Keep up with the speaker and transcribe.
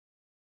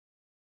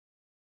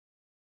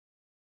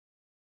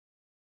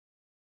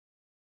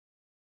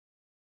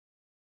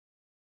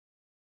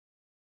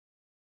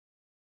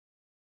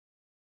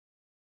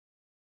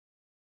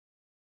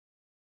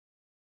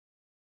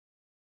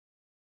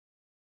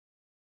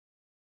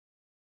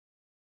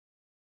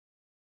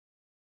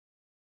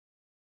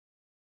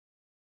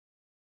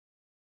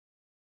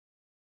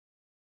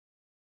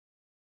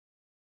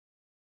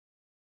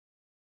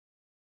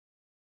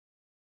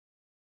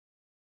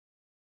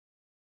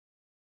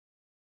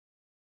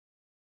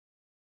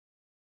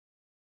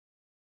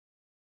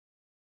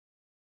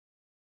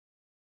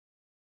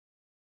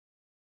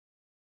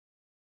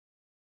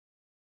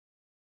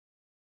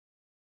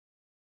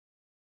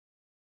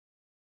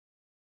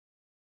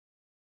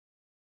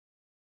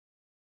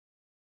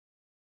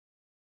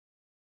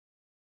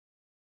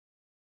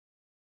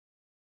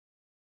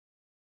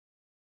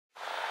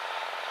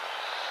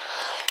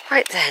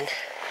Right then,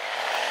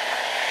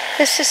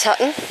 this is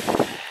Hutton.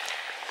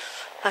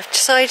 I've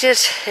decided,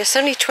 it's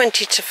only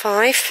 20 to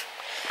 5.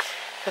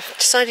 I've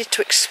decided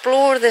to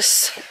explore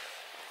this.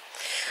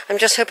 I'm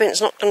just hoping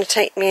it's not going to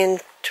take me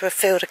into a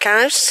field of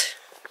cows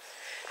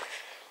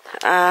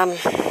or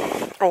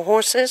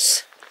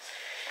horses,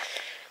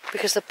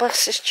 because the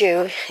bus is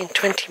due in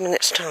 20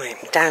 minutes time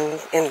down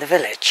in the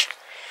village.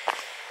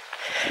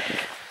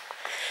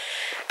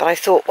 But I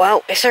thought,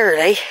 well, it's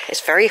early,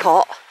 it's very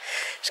hot,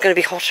 it's going to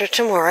be hotter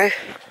tomorrow.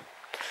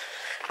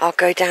 I'll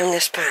go down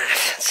this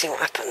path and see what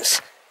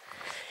happens.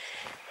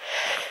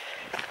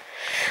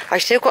 I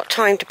still got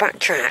time to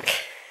backtrack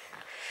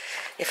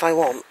if I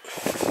want,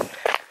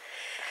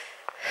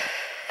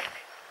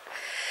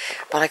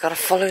 but I got to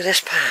follow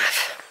this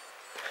path.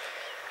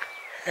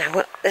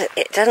 Now,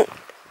 it doesn't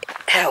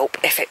help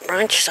if it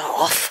branches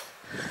off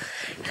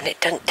and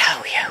it doesn't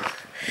tell you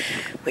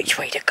which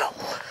way to go.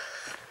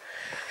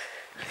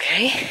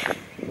 Okay,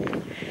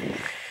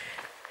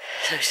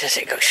 so does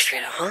it go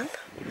straight on,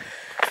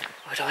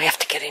 or do I have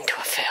to get into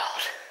a field?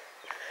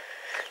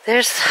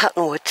 There's the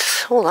Hutton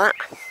Woods, all that.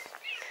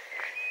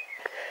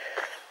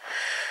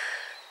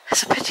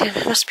 It's a pity,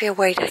 there must be a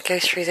way to go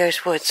through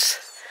those woods,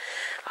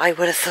 I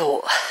would have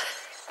thought.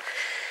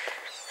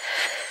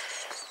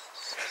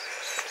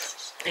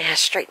 Yeah,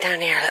 straight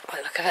down here,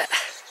 look of it.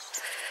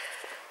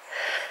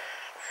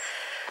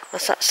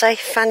 What's that say?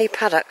 Fanny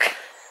Paddock.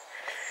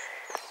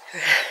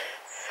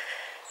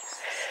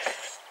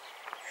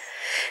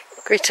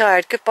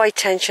 Retired, goodbye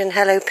tension,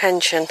 hello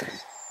pension.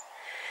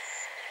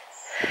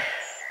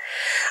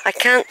 I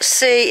can't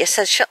see, it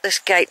says shut this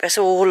gate, but it's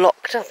all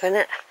locked up, isn't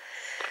it?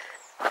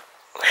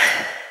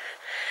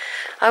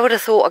 I would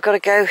have thought I've got to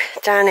go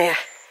down here,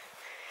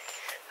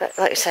 but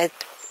like I said,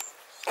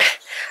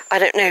 I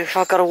don't know if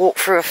I've got to walk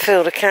through a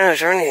field of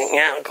cows or anything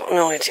yet. I've got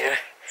no idea.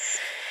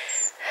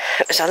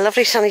 It was a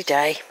lovely sunny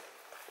day.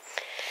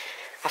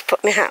 I've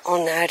put my hat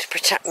on now to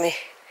protect my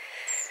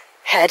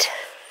head,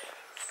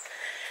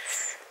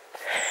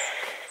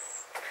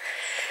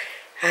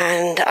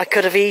 and I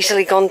could have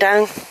easily gone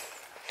down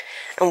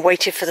and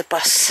waited for the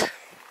bus,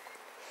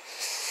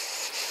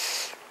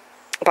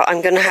 but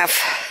I'm going to have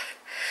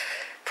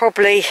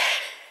probably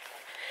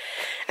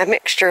a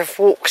mixture of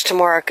walks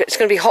tomorrow. It's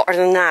going to be hotter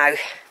than now,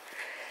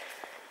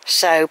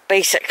 so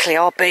basically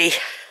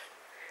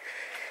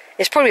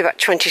it's probably about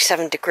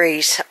 27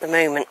 degrees at the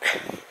moment,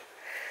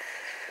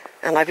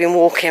 and I've been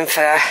walking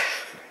for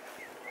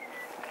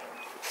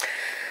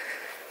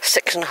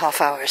 6.5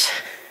 hours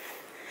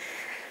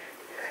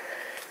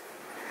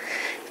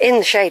in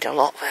the shade, a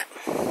lot of it,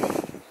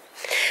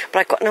 but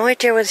I've got no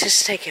idea where this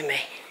is taking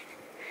me.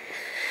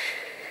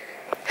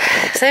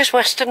 There's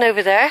Weston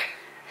over there.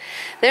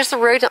 There's the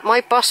road that my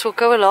bus will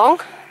go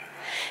along.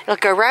 It'll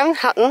go round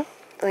Hutton and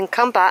then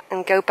come back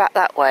and go back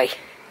that way.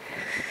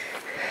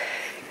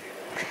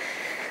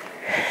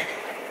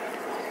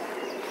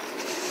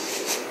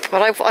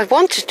 But I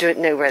wanted to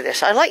know where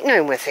this. I like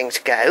knowing where things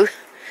go.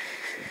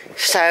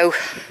 So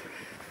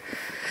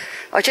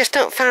I just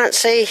don't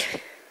fancy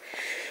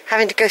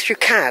having to go through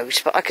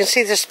cows. But I can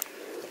see there's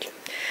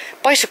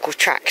bicycle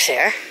tracks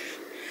here,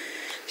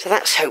 so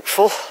that's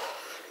hopeful.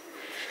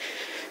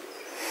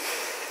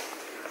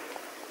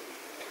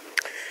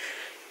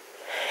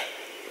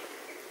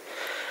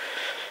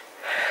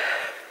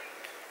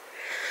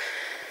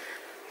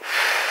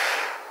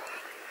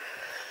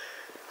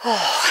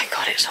 Oh my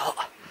God, it's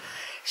hot.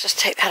 Let's just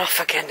take that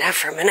off again now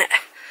for a minute.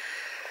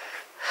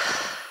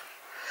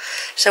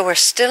 So we're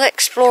still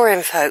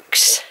exploring,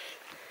 folks.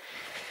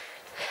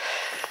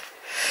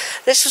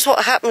 This is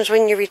what happens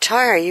when you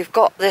retire. You've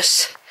got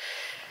this,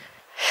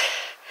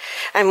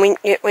 and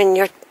when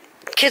your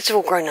kids have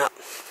all grown up,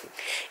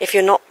 if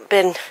you're not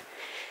been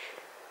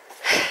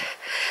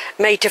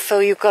made to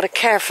feel you've got to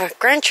care for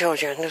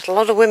grandchildren, there's a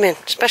lot of women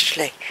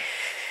especially,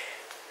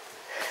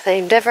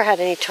 they've never had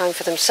any time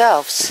for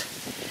themselves,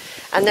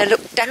 and they're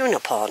looked down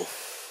upon.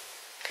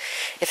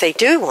 If they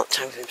do want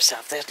time for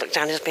themselves, they're looked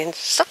down as being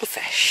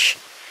selfish,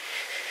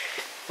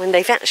 when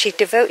they've actually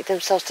devoted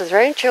themselves to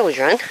their own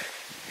children.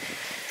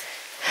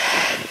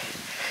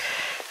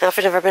 Now, if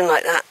I'd never been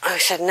like that, I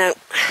said no.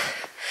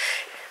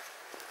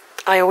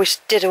 I always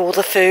did all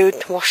the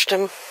food, washed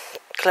them,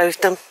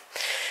 clothed them,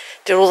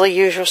 did all the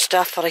usual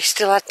stuff, but I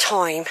still had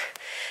time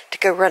to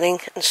go running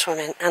and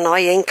swimming, and I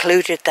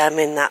included them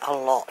in that a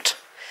lot.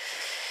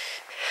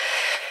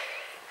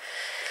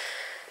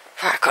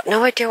 Right, I've got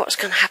no idea what's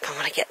going to happen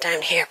when I get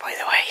down here, by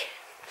the way.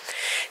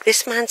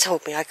 This man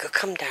told me I could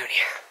come down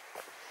here,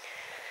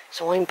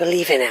 so I'm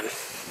believing him.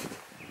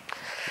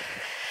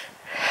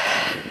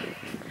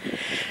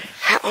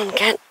 Hat on,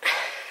 Kent.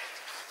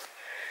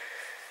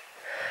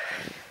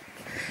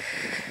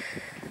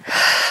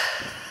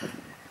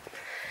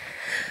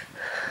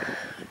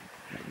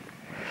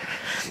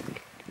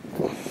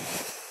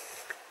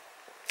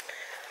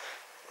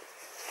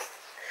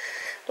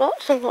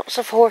 Lots and lots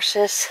of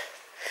horses.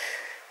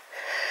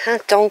 A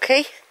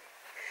donkey.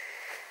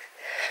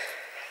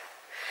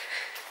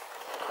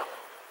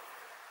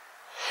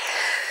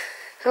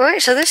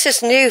 Alright, so this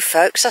is new,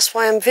 folks. That's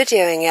why I'm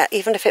videoing it,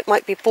 even if it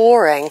might be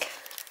boring.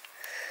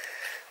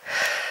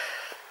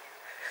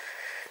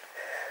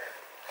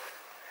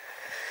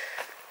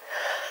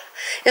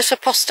 It's for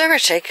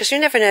posterity, because you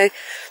never know.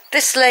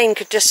 This lane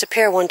could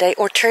disappear one day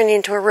or turn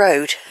into a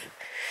road.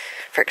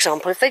 For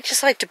example, if they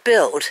decide to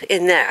build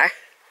in there,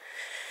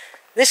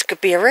 this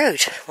could be a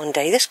road one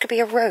day. This could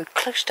be a road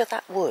close to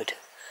that wood.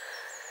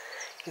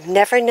 You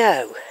never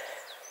know.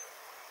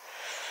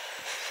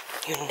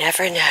 You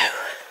never know.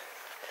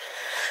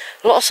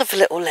 Lots of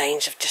little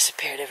lanes have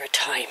disappeared over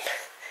time.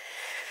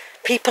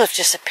 People have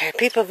disappeared.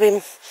 People have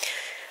been...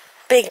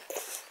 Big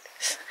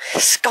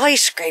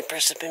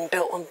skyscrapers have been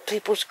built on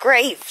people's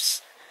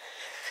graves.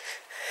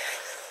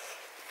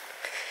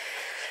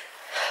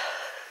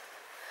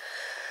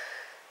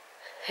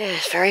 Yeah,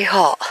 it's very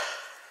hot.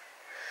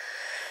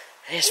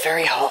 It is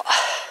very hot.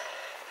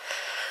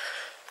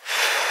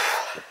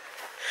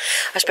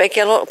 I expect to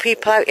get a lot of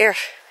people out here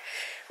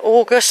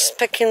August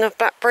picking the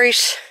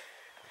blackberries.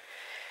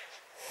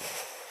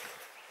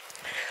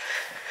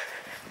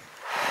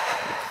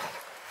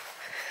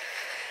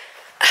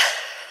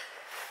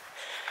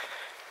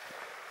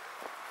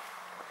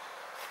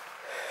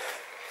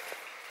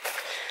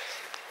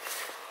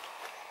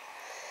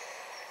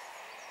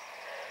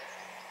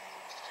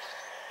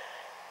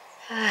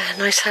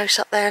 Nice house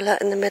up there, look,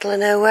 in the middle of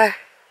nowhere.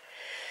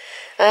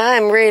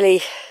 I'm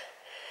really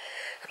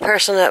a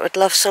person that would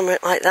love something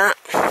like that.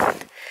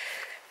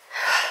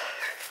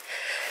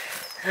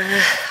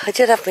 I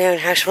did have my own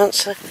house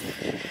once.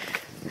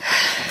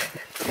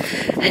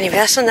 Anyway,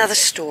 that's another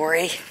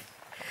story.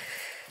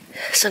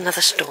 That's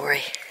another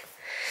story.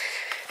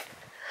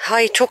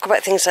 I talk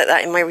about things like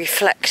that in my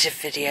reflective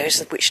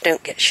videos, which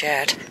don't get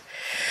shared.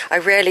 I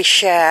rarely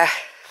share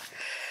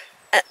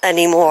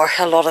anymore,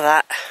 a lot of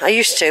that. I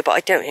used to, but I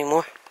don't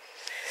anymore.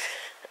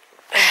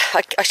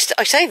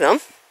 I save them.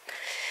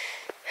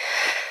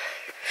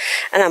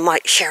 And I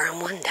might share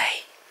them one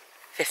day.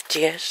 50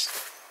 years.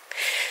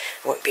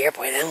 I won't be here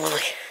by then, will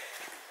I?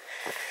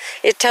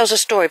 It tells a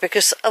story,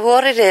 because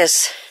what it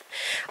is,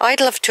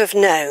 I'd love to have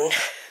known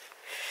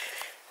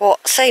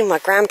what, say, my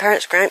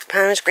grandparents,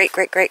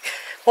 great,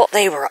 what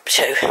they were up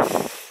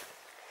to.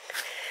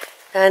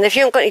 And if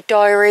you haven't got any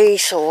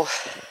diaries or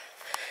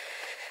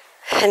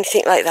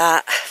anything like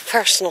that,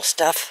 personal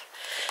stuff,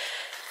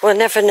 we'll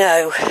never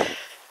know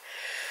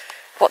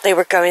what they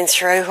were going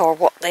through or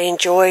what they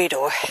enjoyed,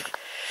 or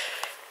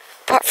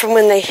apart from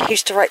when they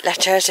used to write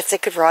letters, if they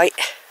could write,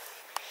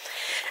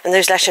 and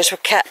those letters were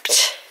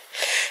kept.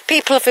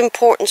 People of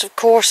importance, of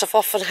course, have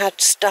often had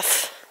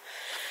stuff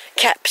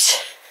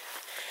kept,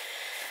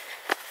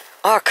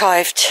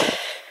 archived,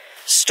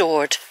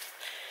 stored.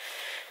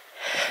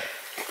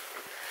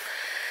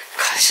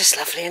 God, this is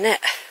lovely, isn't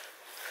it?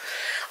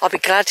 I'll be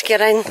glad to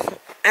get in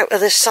out of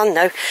the sun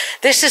now.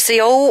 This is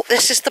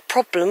the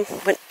problem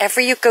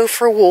whenever you go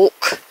for a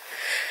walk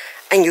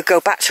and you go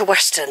back to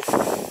Weston.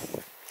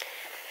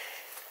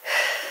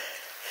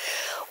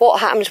 What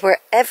happens,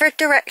 wherever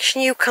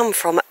direction you come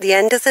from, at the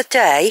end of the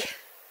day,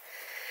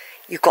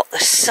 you've got the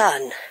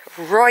sun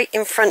right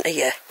in front of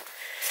you,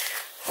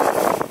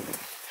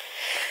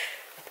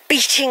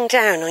 beating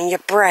down on your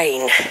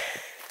brain.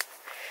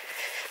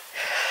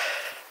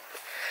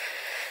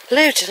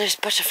 Loads of those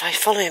butterflies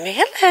following me.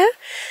 Hello,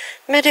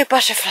 meadow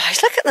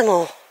butterflies. Look at them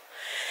all.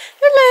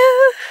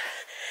 Hello,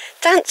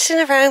 dancing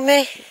around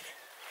me.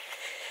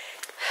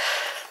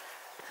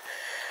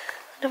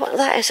 I wonder what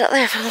that is up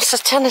there. It's a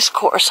tennis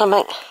court or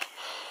something.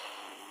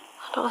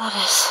 I don't know what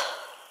that is.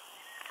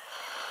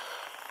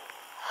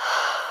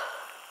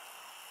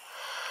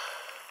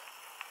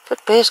 Could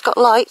be. It's got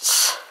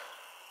lights.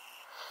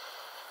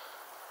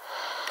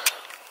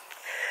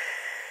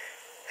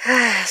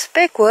 It's a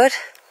big wood.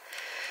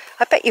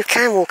 I bet you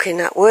can walk in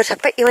that wood. I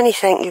bet you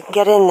anything you can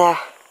get in there.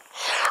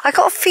 I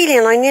got a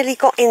feeling I nearly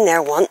got in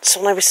there once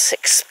when I was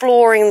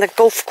exploring the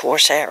golf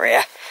course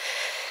area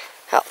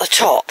at the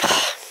top.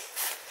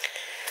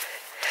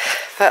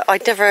 But I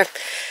never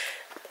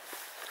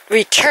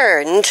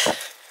returned.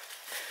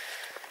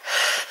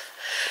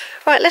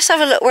 Right, let's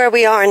have a look where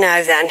we are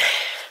now then.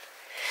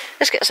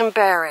 Let's get some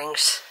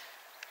bearings.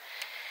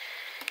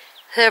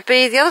 There'll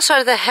be the other side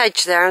of the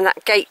hedge there, and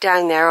that gate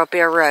down there will be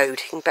a road.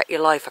 You can bet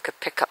your life I could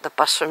pick up the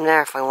bus from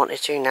there if I wanted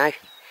to now.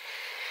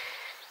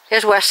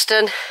 Here's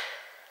Weston.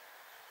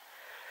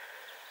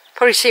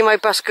 Probably see my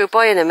bus go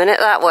by in a minute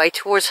that way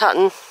towards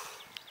Hutton.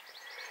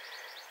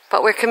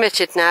 But we're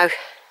committed now.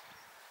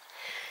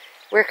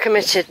 We're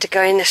committed to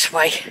going this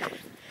way.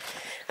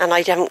 And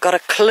I haven't got a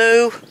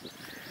clue,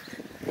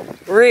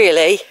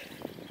 really,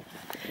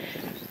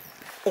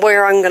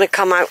 where I'm going to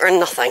come out or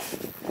nothing.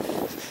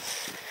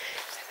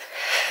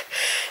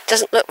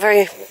 Doesn't look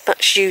very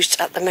much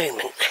used at the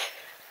moment.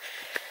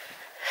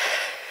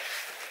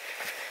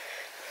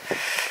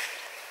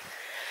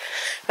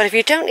 But if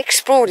you don't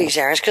explore these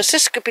areas, because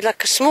this could be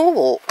like a small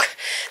walk,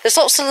 there's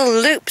lots of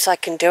little loops I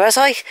can do. As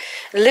I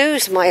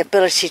lose my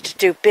ability to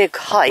do big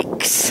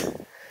hikes,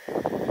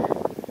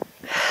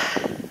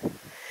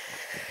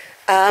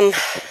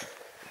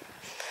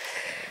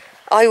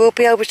 I will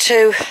be able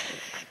to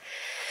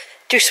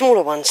do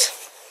smaller ones.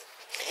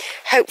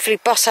 Hopefully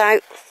bus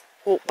out,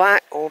 walk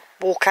back, or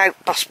walk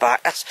out, bus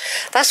back.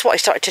 That's what I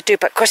started to do,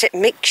 but because it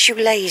makes you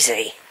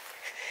lazy.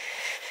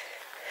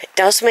 It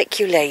does make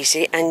you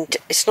lazy, and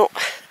it's not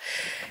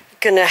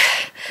going to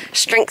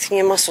strengthen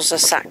your muscles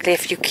exactly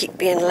if you keep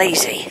being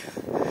lazy.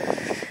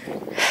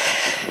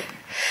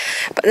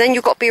 But then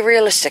you've got to be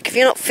realistic. If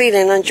you're not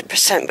feeling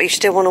 100% but you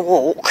still want to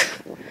walk,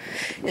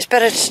 it's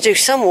better to do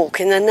some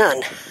walking than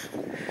none.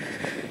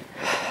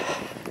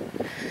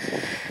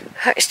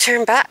 Let's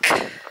turn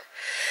back.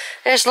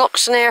 There's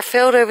Loxton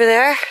Airfield over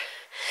there.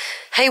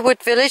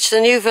 Haywood Village,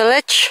 the new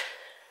village.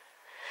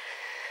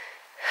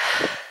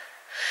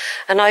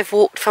 And I've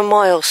walked for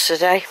miles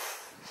today.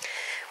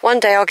 One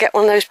day I'll get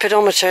one of those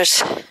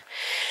pedometers.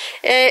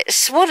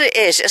 It's what it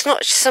is. It's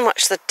not so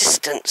much the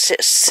distance,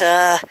 it's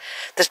the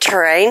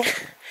terrain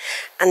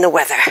and the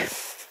weather.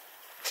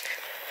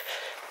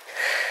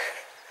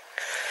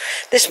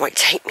 This might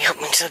take me up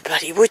into the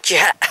bloody wood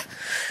yet.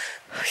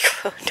 I've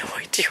got no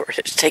idea where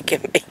it's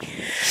taking me.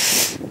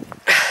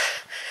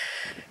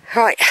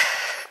 Right,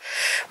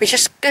 we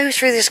just go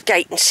through this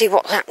gate and see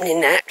what's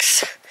happening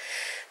next.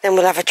 Then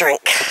we'll have a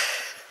drink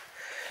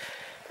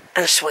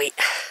and a sweet.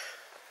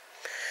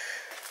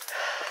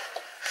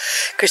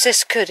 Because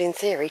this could, in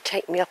theory,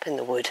 take me up in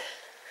the wood.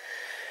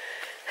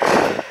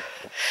 I'm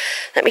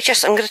going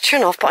to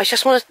turn off, but I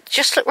just want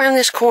to look around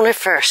this corner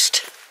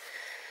first.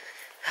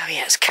 Oh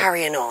yeah, it's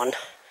carrying on.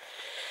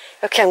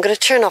 Okay, I'm going to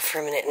turn off for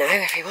a minute now,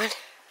 everyone.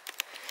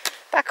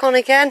 Back on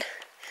again.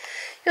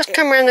 Just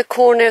come around the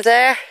corner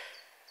there.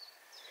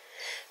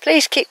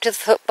 Please keep to the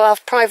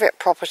footpath, private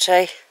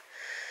property.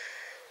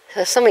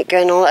 There's something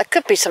going on. It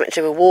could be something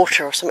to do with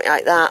water or something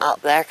like that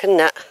up there, couldn't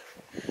it?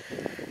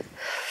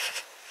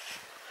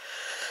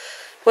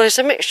 Well, there's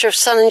a mixture of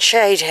sun and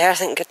shade here,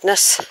 thank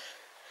goodness.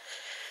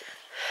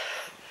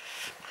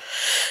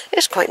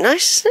 It's quite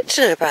nice, isn't it,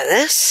 to know about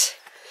this?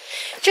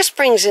 It just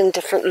brings in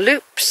different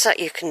loops that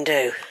you can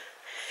do.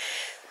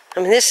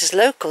 I mean, this is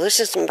local, this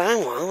isn't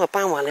Banwell. Well,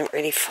 Banwell isn't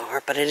really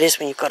far, but it is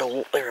when you've got to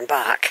walk there and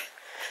back.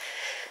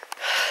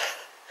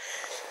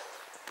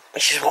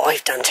 Which is what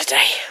I've done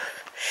today.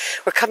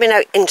 We're coming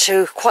out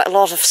into quite a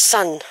lot of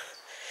sun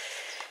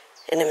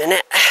in a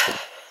minute.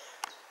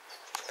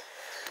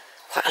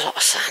 Quite a lot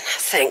of sun, I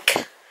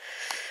think.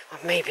 Or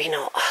maybe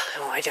not.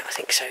 Oh, I don't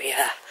think so,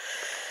 yeah.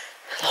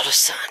 A lot of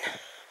sun.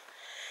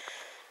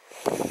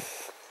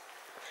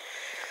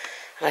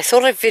 And I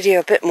thought I'd video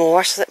a bit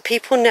more so that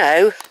people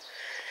know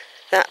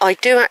that I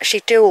do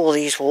actually do all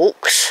these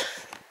walks.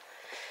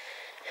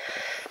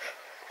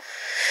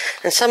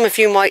 And some of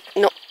you might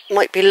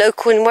be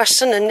local in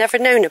Weston and never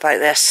known about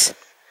this.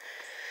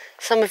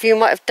 Some of you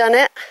might have done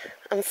it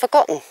and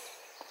forgotten.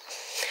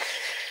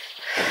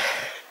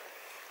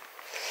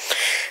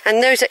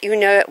 And those that you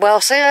know it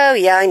well say, oh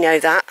yeah, I know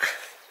that.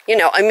 You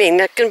know what I mean?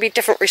 There are going to be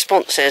different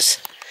responses.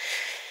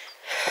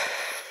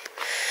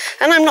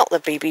 And I'm not the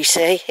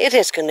BBC. It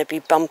is going to be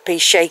bumpy,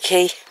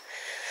 shaky.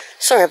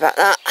 Sorry about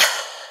that.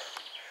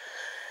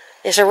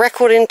 It's a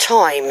record in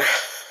time.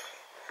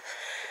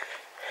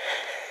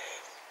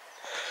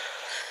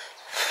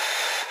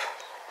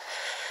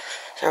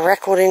 It's a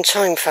record in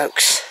time,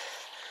 folks.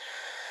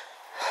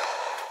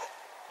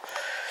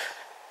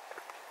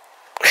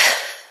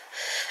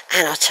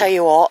 And I'll tell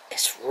you what,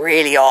 it's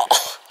really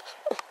hot.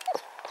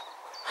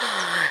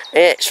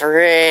 It's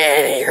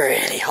really,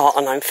 really hot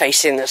and I'm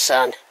facing the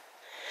sun.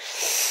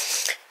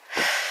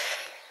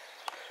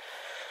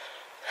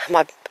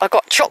 I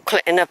got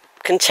chocolate in a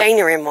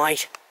container in my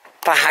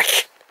bag.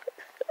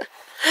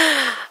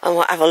 I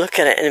might have a look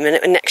at it in a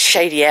minute, the next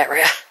shady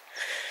area.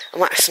 I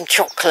might have some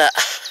chocolate.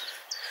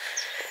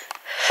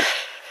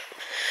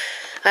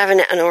 I haven't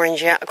had an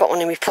orange yet, I've got one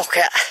in my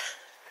pocket.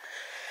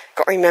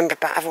 Got to remember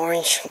about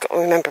orange, got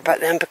to remember about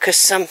them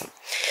because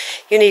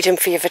you need them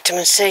for your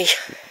vitamin C.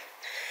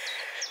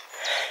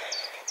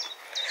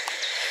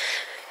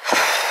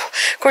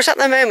 Of course at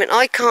the moment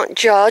I can't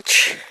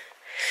judge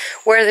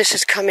where this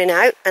is coming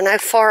out and how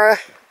far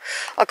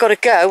I've got to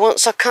go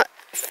once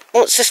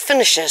this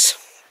finishes.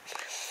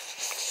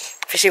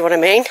 If you see what I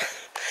mean.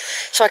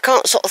 So I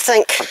can't sort of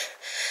think,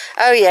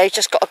 oh yeah, you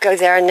just got to go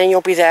there and then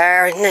you'll be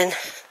there and then,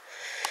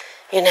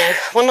 you know,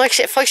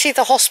 if I see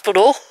the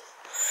hospital,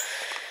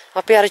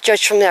 I'll be able to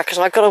judge from there because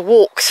I've got to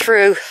walk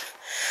through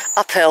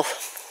uphill.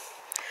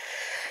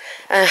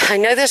 I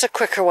know there's a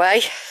quicker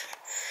way,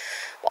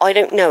 but I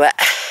don't know it.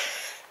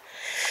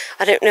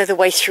 I don't know the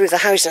way through the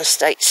housing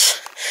estates.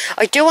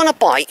 I do on a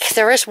bike.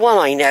 There is one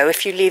I know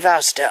if you leave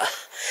Asda.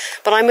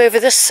 But I'm over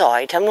this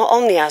side. I'm not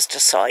on the Asda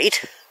side.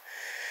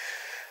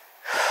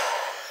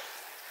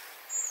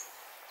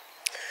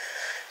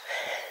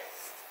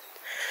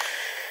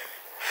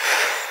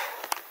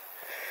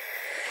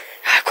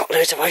 I've got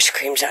loads of ice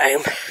creams at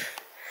home.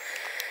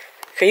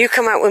 Can you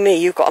come out with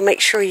me? You've got to make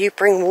sure you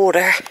bring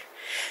water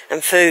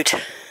and food.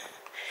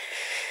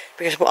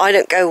 Because I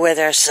don't go where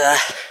there's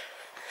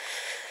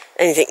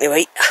anything to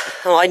eat.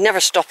 Oh, I'd never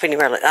stop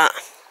anywhere like that.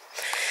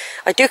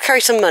 I do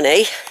carry some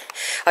money.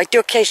 I do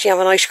occasionally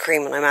have an ice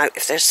cream when I'm out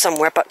if there's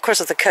somewhere, but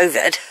because of the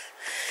COVID,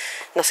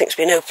 nothing's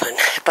been open,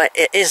 but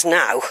it is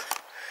now.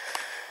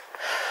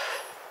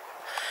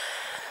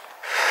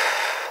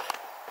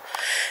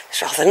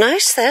 It's rather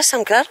nice this,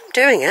 I'm glad I'm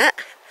doing it,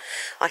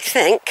 I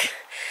think,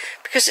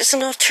 because it's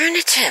an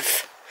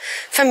alternative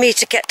for me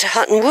to get to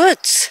Hutton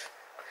Woods.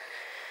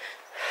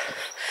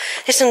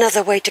 It's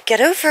another way to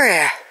get over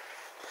here.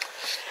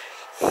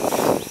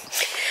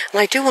 And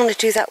I do want to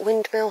do that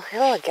Windmill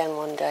Hill again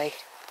one day.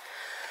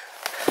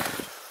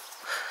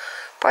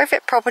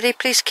 Private property,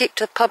 please keep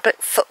to the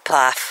public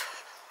footpath.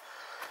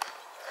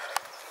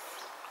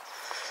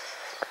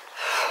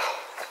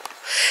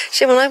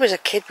 See, when I was a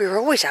kid, we were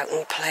always out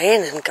and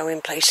playing and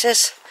going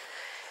places.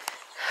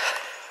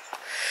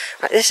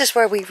 Right, this is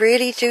where we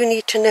really do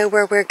need to know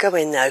where we're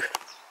going, though.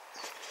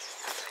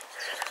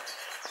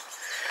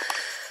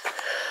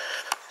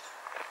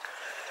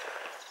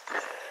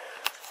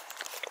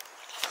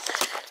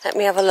 Let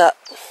me have a look.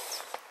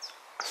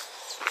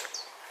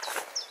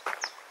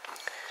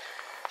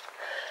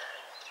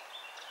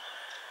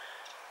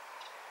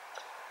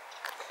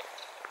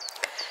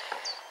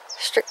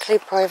 Strictly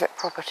private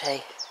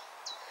property.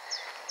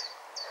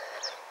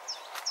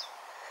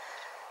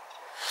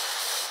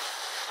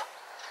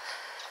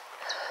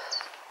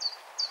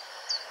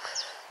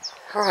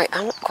 Alright,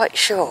 I'm not quite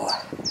sure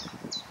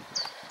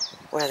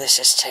where this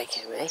is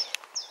taking me.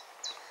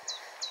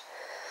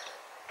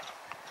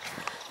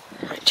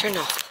 Right, turn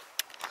off.